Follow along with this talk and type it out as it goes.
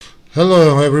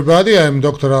Hello everybody, I'm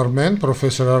Dr. Armen,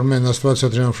 Professor Armen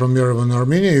Astvatsatrian from Yerevan,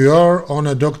 Armenia. You are on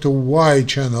a Dr. Y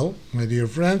channel, my dear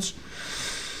friends.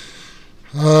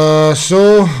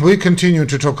 So we continue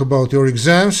to talk about your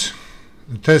exams,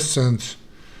 tests and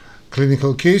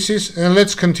clinical cases, and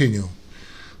let's continue.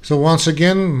 So once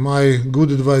again, my good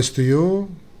advice to you,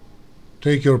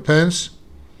 take your pens,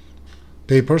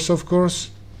 papers of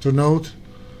course, to note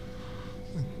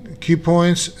key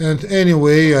points, and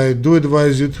anyway I do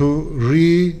advise you to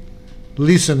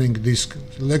re-listening these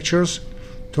lectures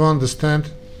to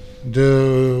understand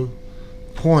the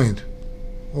point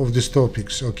of these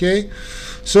topics. Okay,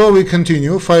 so we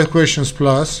continue. 5 questions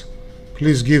plus.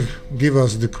 Please give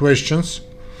us the questions.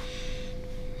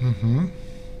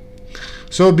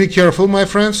 So be careful, my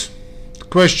friends.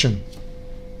 Question: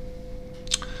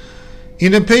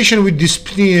 in a patient with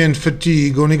dyspnea and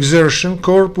fatigue on exertion,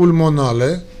 cor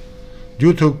pulmonale,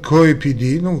 due to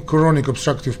COPD, chronic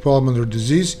obstructive pulmonary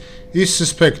disease, is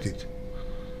suspected.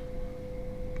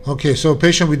 Okay, so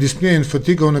patient with dyspnea and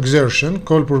fatigue on exertion,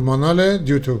 cor pulmonale,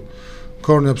 due to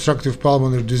chronic obstructive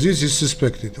pulmonary disease, is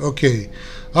suspected. Okay,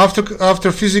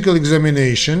 after physical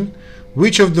examination,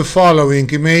 which of the following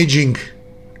imaging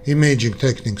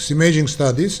techniques, imaging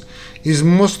studies, is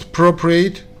most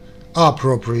appropriate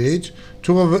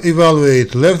to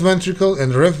evaluate left ventricle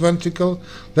and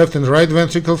left and right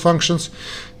ventricle functions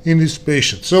in this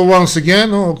patient? So once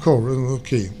again,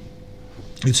 okay,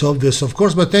 it's obvious of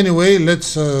course, but anyway,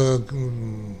 let's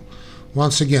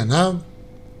once again,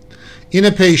 in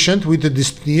a patient with a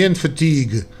dyspnea and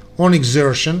fatigue on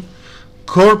exertion,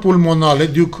 cor pulmonale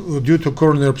due to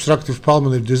coronary obstructive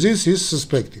pulmonary disease is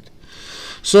suspected.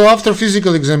 So after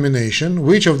physical examination,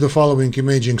 which of the following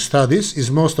imaging studies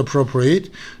is most appropriate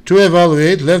to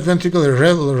evaluate left ventricle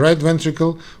and right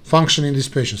ventricle function in this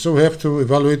patient? So we have to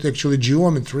evaluate actually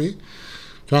geometry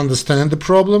to understand the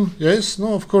problem. Yes?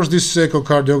 No, of course this is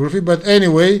echocardiography, but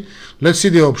anyway, let's see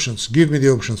the options. Give me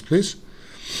the options, please.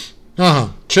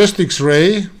 Chest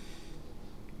X-ray.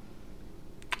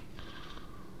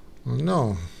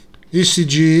 No.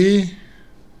 ECG.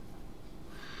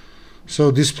 So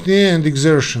dyspnea and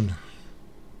exertion.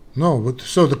 No, but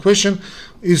so the question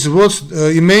is what's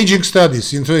imaging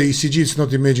studies. In ECG, it's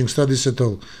not imaging studies at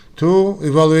all. To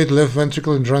evaluate left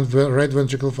ventricle and right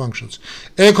ventricle functions.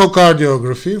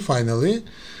 Echocardiography, finally,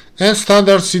 and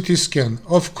standard CT scan.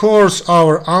 Of course,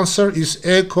 our answer is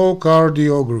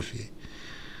echocardiography.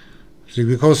 See,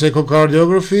 because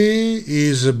echocardiography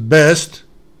is best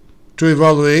to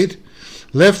evaluate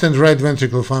left and right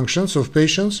ventricle functions of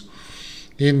patients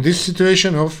in this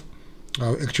situation of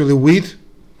actually with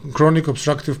chronic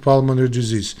obstructive pulmonary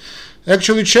disease.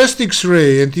 Actually, chest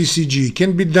X-ray and ECG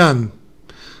can be done,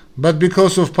 but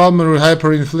because of pulmonary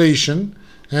hyperinflation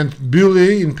and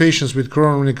bullae in patients with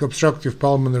chronic obstructive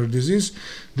pulmonary disease,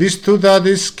 these two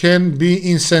studies can be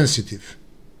insensitive.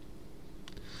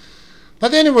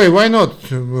 But anyway, why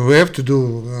not? We have to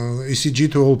do ECG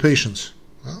to all patients.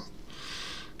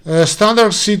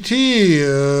 Standard CT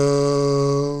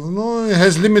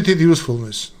has limited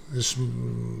usefulness. It's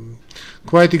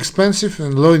quite expensive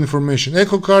and low information.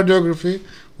 Echocardiography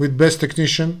with best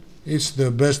technician is the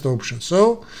best option.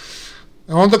 So,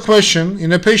 on the question,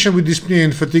 in a patient with dyspnea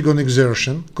and fatigue on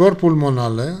exertion, cor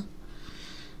pulmonale,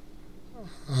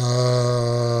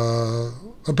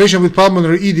 a patient with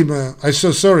pulmonary edema,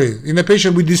 in a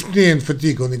patient with dyspnea and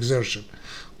fatigue on exertion,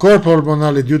 cor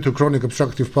pulmonale due to chronic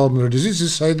obstructive pulmonary disease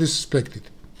is highly suspected.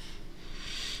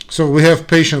 So we have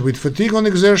patient with fatigue on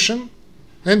exertion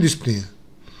and dyspnea.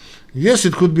 Yes,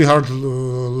 it could be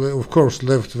of course,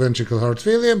 left ventricle heart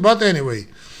failure, but anyway,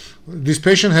 this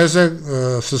patient has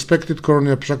a suspected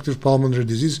coronary obstructive pulmonary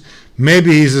disease.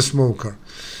 Maybe he's a smoker.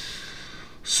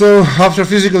 So after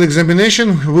physical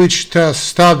examination, which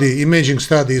imaging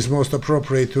study is most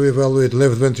appropriate to evaluate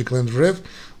left ventricle and right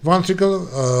ventricle?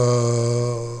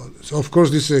 So of course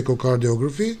this is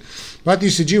echocardiography, but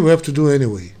ECG we have to do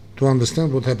anyway to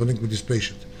understand what's happening with this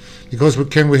patient, because we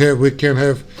can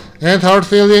have and heart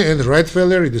failure and right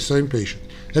failure in the same patient.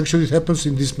 Actually, it happens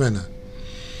in this manner,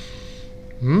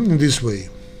 in this way.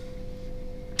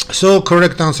 So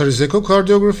correct answer is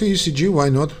echocardiography. ECG, why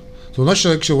not? So not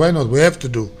actually why not? We have to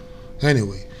do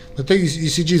anyway. But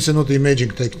ECG is not an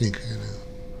imaging technique.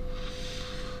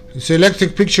 It's an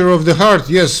electric picture of the heart.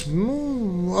 Yes.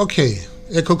 Okay.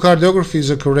 Echocardiography is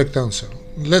a correct answer.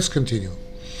 Let's continue.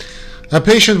 A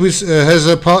patient with has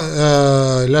a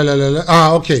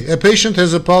A patient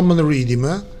has a pulmonary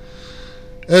edema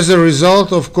as a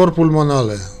result of cor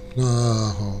pulmonale.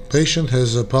 Patient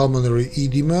has a pulmonary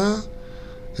edema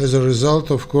as a result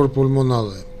of cor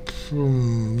pulmonale.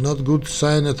 Not good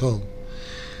sign at all.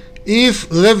 If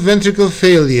left ventricle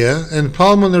failure and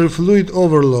pulmonary fluid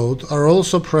overload are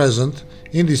also present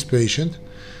in this patient,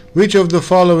 which of the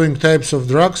following types of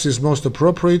drugs is most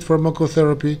appropriate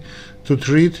pharmacotherapy to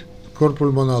treat cor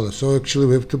pulmonale? So actually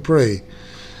we have to pray.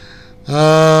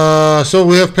 So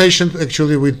we have patient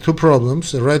actually with two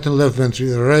problems, right and left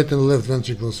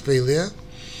ventricles failure.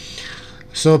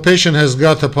 So patient has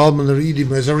got a pulmonary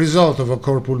edema as a result of a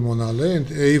cor pulmonale,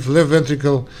 and if left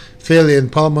ventricle failure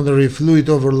and pulmonary fluid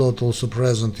overload also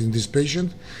present in this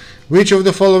patient, which of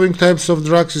the following types of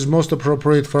drugs is most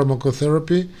appropriate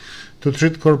pharmacotherapy to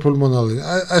treat cor pulmonale?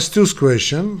 Astute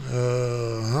question,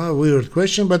 weird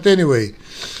question, but anyway.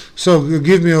 So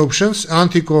give me options: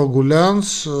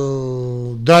 anticoagulants,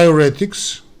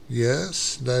 diuretics,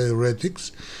 yes,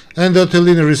 diuretics,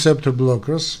 endothelin receptor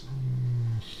blockers,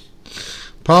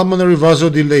 pulmonary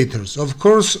vasodilators. Of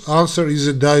course, answer is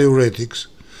a diuretics,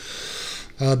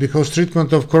 because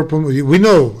treatment of cor pulmonale, we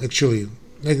know actually,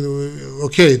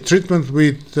 okay, treatment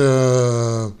with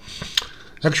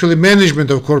actually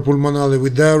management of cor pulmonale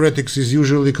with diuretics is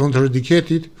usually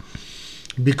contraindicated,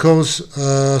 because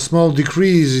small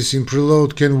decreases in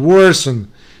preload can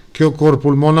worsen cor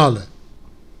pulmonale.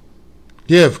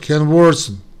 Yes, can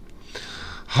worsen.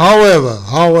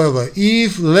 However,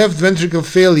 if left ventricle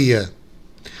failure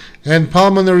and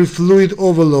pulmonary fluid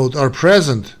overload are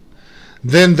present,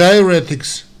 then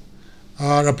diuretics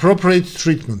are appropriate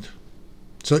treatment.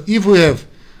 So if we have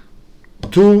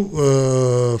two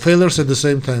failures at the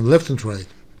same time, left and right,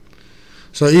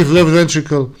 so if left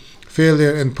ventricle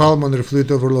failure and pulmonary fluid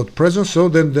overload present, so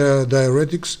then the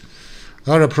diuretics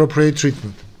are appropriate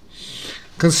treatment.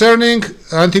 Concerning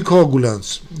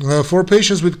anticoagulants, for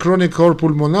patients with chronic cor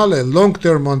pulmonale,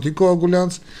 long-term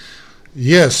anticoagulants,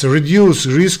 yes, reduce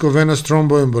risk of venous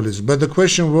thromboembolism, but the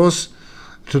question was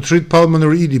to treat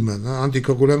pulmonary edema.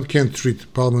 Anticoagulant can't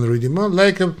treat pulmonary edema.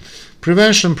 Like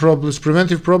preventive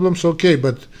problems, okay,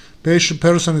 but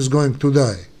person is going to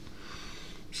die.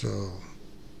 So,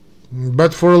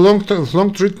 but for a long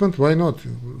treatment, why not?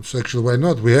 So actually, why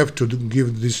not? We have to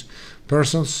give these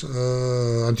persons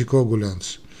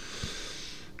anticoagulants.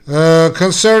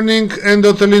 Concerning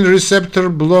endothelin receptor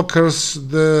blockers,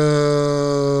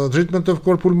 the treatment of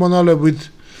cor pulmonale with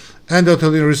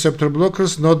endothelin receptor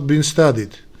blockers not been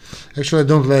studied. Actually, I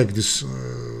don't like these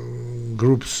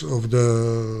groups of the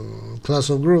class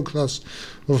of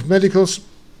medicals.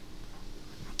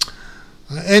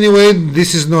 Anyway,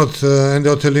 this is not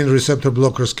endothelin receptor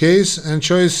blockers case, and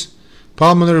choice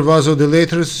pulmonary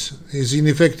vasodilators is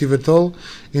ineffective at all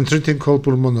in treating cor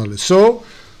pulmonale. So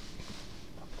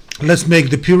let's make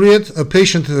the period. A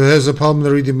patient who has a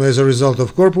pulmonary edema as a result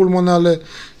of cor pulmonale,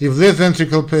 if left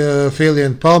ventricle failure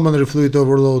and pulmonary fluid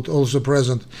overload also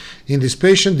present in this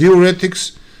patient,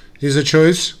 diuretics is a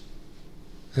choice,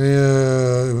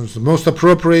 the most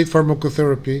appropriate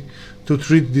pharmacotherapy to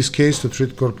treat this case, to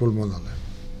treat cor pulmonale.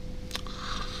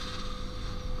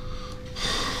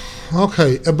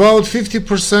 Okay, about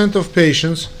 50% of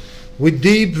patients with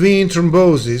deep vein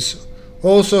thrombosis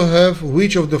also have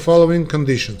which of the following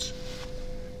conditions?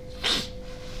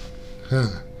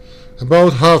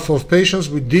 About half of patients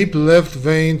with deep left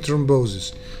vein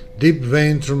thrombosis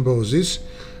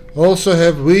also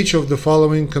have which of the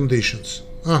following conditions?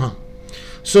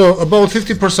 So about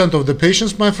 50% of the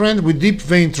patients, my friend, with deep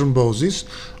vein thrombosis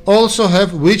also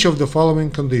have which of the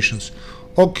following conditions?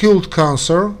 Occult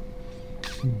cancer,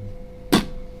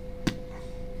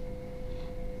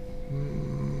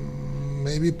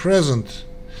 maybe present.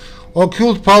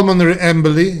 Occult pulmonary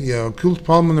emboli,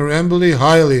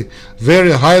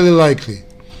 very highly likely.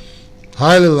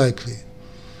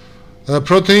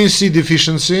 Protein C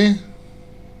deficiency,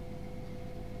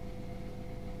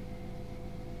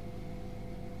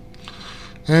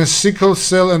 and sickle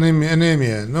cell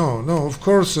anemia. No, of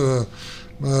course,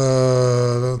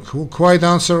 quite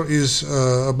answer is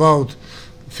about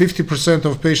 50%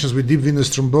 of patients with deep venous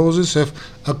thrombosis have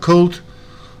occult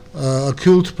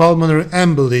pulmonary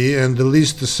emboli, and at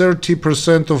least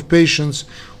 30% of patients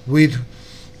with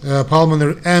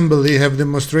pulmonary emboli have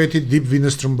demonstrated deep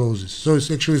venous thrombosis. So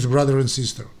it's actually brother and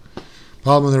sister,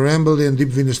 pulmonary emboli and deep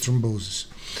venous thrombosis.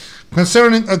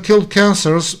 Concerning occult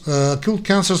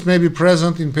cancers may be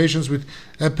present in patients with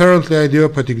apparently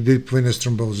idiopathic deep venous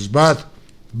thrombosis,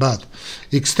 but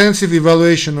extensive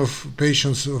evaluation of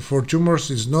patients for tumors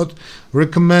is not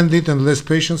recommended unless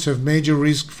patients have major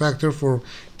risk factor for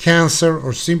cancer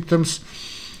or symptoms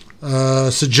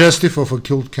suggestive of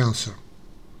occult cancer.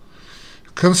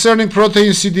 Concerning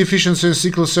protein C deficiency and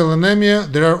sickle cell anemia,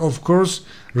 there are of course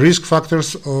risk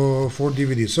factors for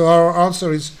DVD. So our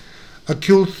answer is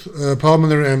acute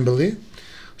pulmonary emboli.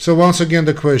 So once again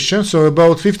the question, so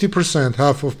about 50%,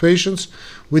 half of patients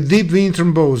with deep vein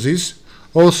thrombosis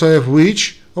also have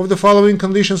which of the following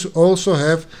conditions also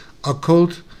have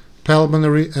occult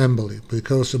pulmonary emboly?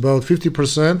 Because about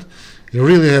 50%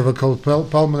 really have occult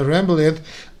pulmonary emboly, and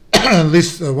at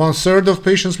least 1/3 of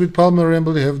patients with pulmonary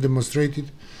emboly have demonstrated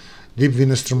deep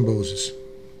venous thrombosis.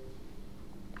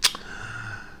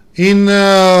 In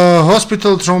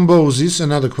hospital thrombosis,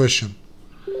 another question.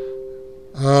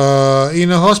 In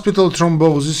a hospital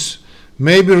thrombosis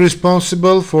may be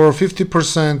responsible for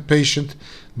 50% patient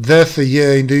death a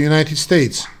year in the United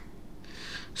States.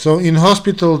 So in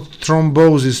hospital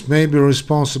thrombosis may be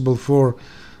responsible for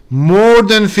more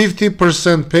than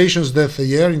 50% patients death a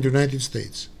year in the United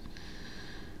States.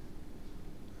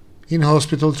 In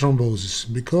hospital thrombosis,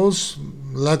 because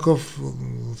lack of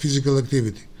physical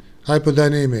activity,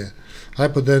 hypodynamia,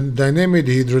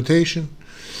 dehydration.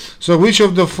 So which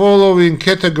of the following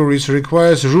categories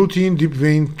requires routine deep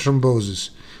vein thrombosis?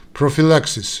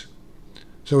 Prophylaxis.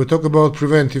 So we talk about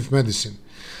preventive medicine.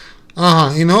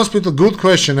 In hospital, good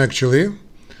question actually.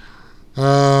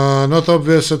 Not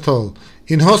obvious at all.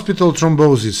 In hospital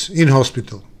thrombosis,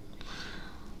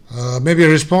 may be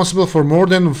responsible for more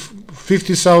than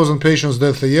 50,000 patients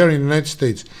death a year in the United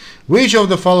States. Which of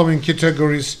the following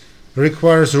categories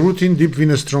requires routine deep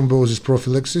venous thrombosis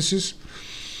prophylaxis?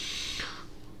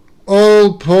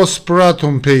 All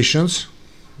postpartum patients,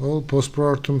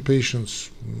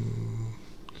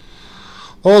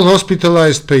 all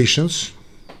hospitalized patients,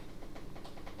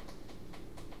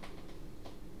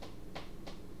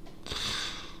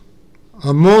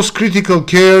 most critical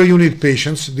care unit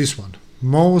patients,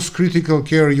 most critical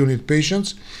care unit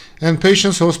patients, and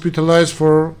patients hospitalized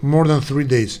for more than 3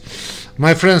 days.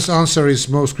 My friend's answer is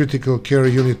most critical care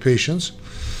unit patients.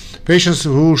 Patients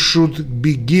who should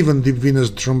be given deep venous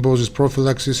thrombosis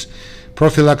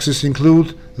prophylaxis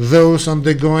include those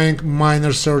undergoing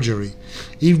minor surgery,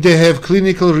 if they have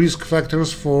clinical risk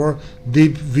factors for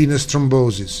deep venous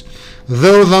thrombosis.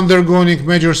 Those undergoing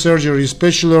major surgery,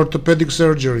 especially orthopedic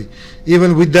surgery,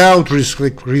 even without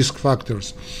risk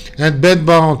factors, and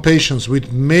bedbound patients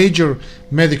with major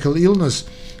medical illness,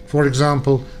 for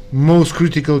example, most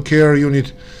critical care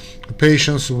unit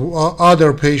patients,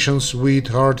 other patients with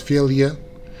heart failure,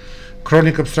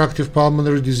 chronic obstructive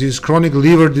pulmonary disease, chronic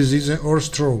liver disease, or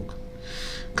stroke.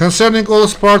 Concerning all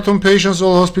postpartum patients,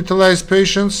 all hospitalized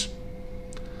patients,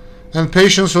 and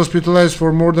patients hospitalized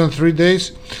for more than 3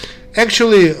 days,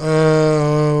 actually,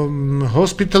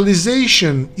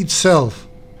 hospitalization itself,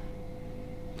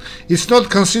 it's not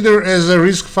considered as a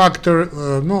risk factor.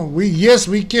 Yes,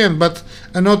 we can, but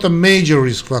not a major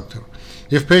risk factor.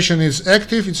 If patient is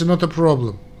active, it's not a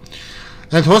problem.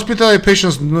 And hospitalized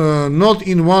patients not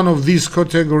in one of these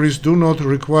categories do not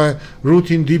require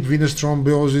routine deep venous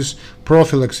thrombosis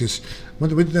prophylaxis.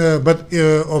 But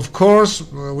of course,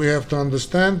 we have to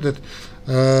understand that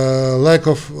lack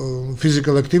of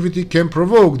physical activity can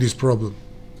provoke this problem.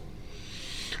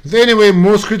 Anyway,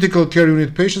 most critical care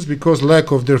unit patients, because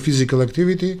lack of their physical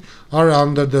activity, are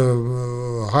under the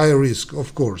high risk,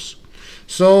 of course.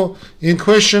 So, in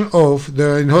question of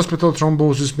in hospital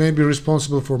thrombosis may be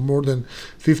responsible for more than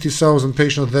 50,000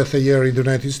 patients death a year in the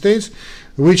United States,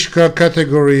 which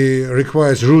category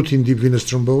requires routine deep venous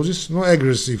thrombosis, no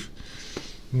aggressive,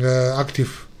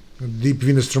 active deep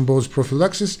venous thrombosis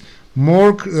prophylaxis,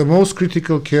 most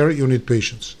critical care unit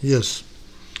patients. Yes.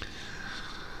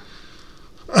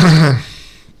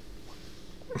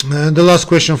 And the last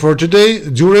question for today: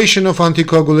 duration of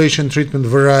anticoagulation treatment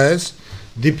varies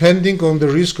depending on the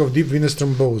risk of deep venous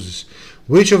thrombosis.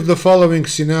 Which of the following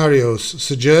scenarios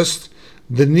suggest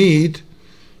the need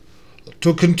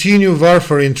to continue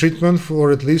warfarin treatment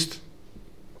for at least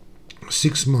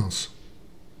 6 months?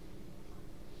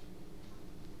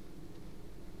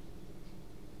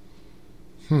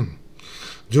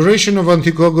 Duration of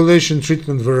anticoagulation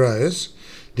treatment varies,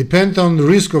 depend on the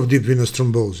risk of deep venous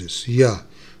thrombosis. Yeah.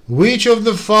 Which of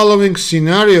the following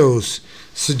scenarios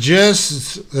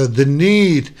suggests the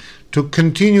need to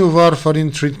continue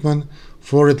warfarin treatment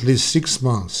for at least 6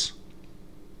 months?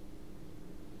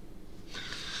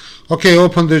 Okay,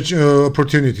 open the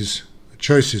opportunities,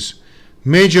 choices.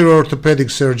 Major orthopedic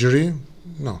surgery?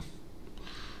 No.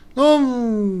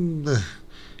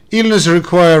 Illness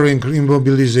requiring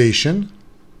immobilization?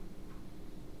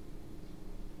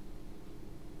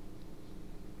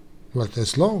 What,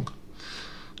 that's long.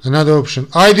 Another option,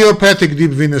 idiopathic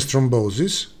deep venous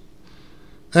thrombosis,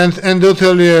 and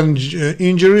endothelial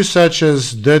injury such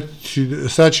as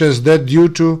that due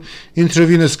to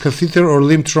intravenous catheter or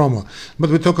limb trauma. But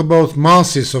we talk about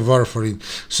months of warfarin.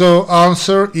 So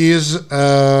answer is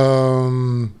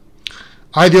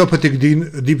Idiopathic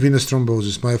deep venous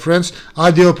thrombosis, my friends.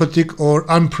 Idiopathic or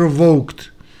unprovoked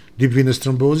deep venous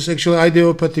thrombosis. Actually,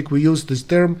 idiopathic, we use this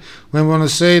term when we want to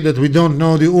say that we don't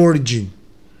know the origin.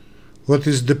 What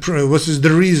is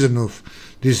the reason of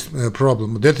this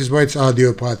problem? That is why it's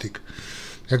idiopathic.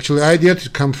 Actually,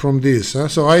 idiopathic comes from this.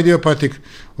 So idiopathic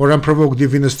or unprovoked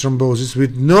deep venous thrombosis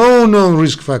with no known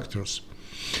risk factors.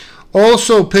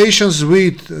 Also, patients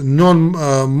with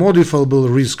non-modifiable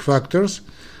risk factors,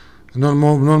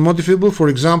 non-modifiable, for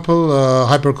example,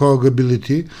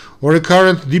 hypercoagulability or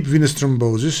recurrent deep venous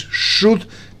thrombosis, should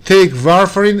take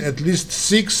warfarin at least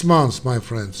 6 months, my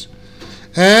friends.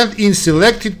 And in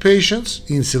selected patients,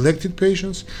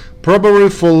 probably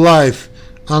for life,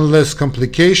 unless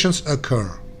complications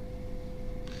occur.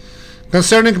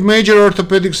 Concerning major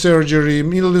orthopedic surgery,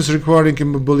 illness requiring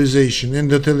immobilization,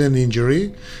 endothelial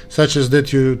injury, such as that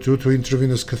due to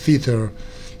intravenous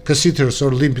catheters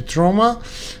or lymph trauma,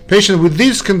 patients with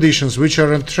these conditions, which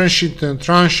are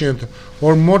transient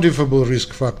or modifiable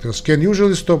risk factors, can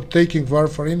usually stop taking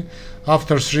warfarin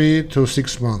after 3 to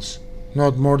 6 months,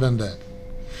 not more than that.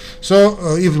 So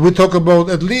if we talk about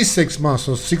at least 6 months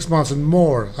or 6 months and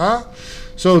more,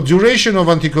 so duration of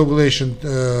anticoagulation,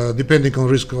 depending on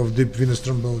risk of deep venous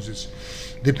thrombosis,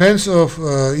 depends of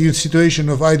in situation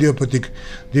of idiopathic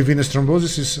deep venous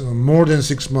thrombosis is more than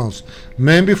 6 months,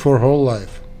 maybe for whole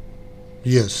life.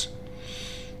 Yes.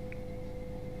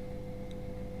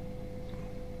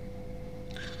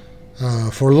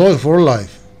 For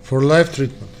life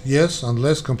treatment. Yes,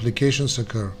 unless complications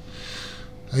occur.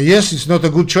 Yes, it's not a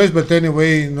good choice, but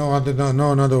anyway, no other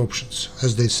options,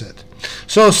 as they said.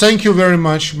 So thank you very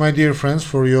much, my dear friends,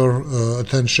 for your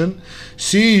attention.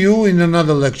 See you in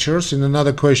another lectures, in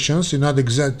another questions, in other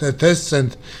tests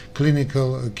and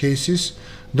clinical cases.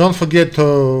 Don't forget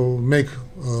to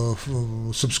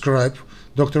subscribe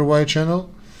Dr. Y channel,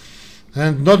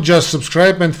 and not just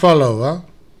subscribe and follow.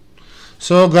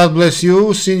 So God bless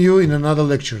you. See you in another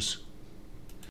lectures.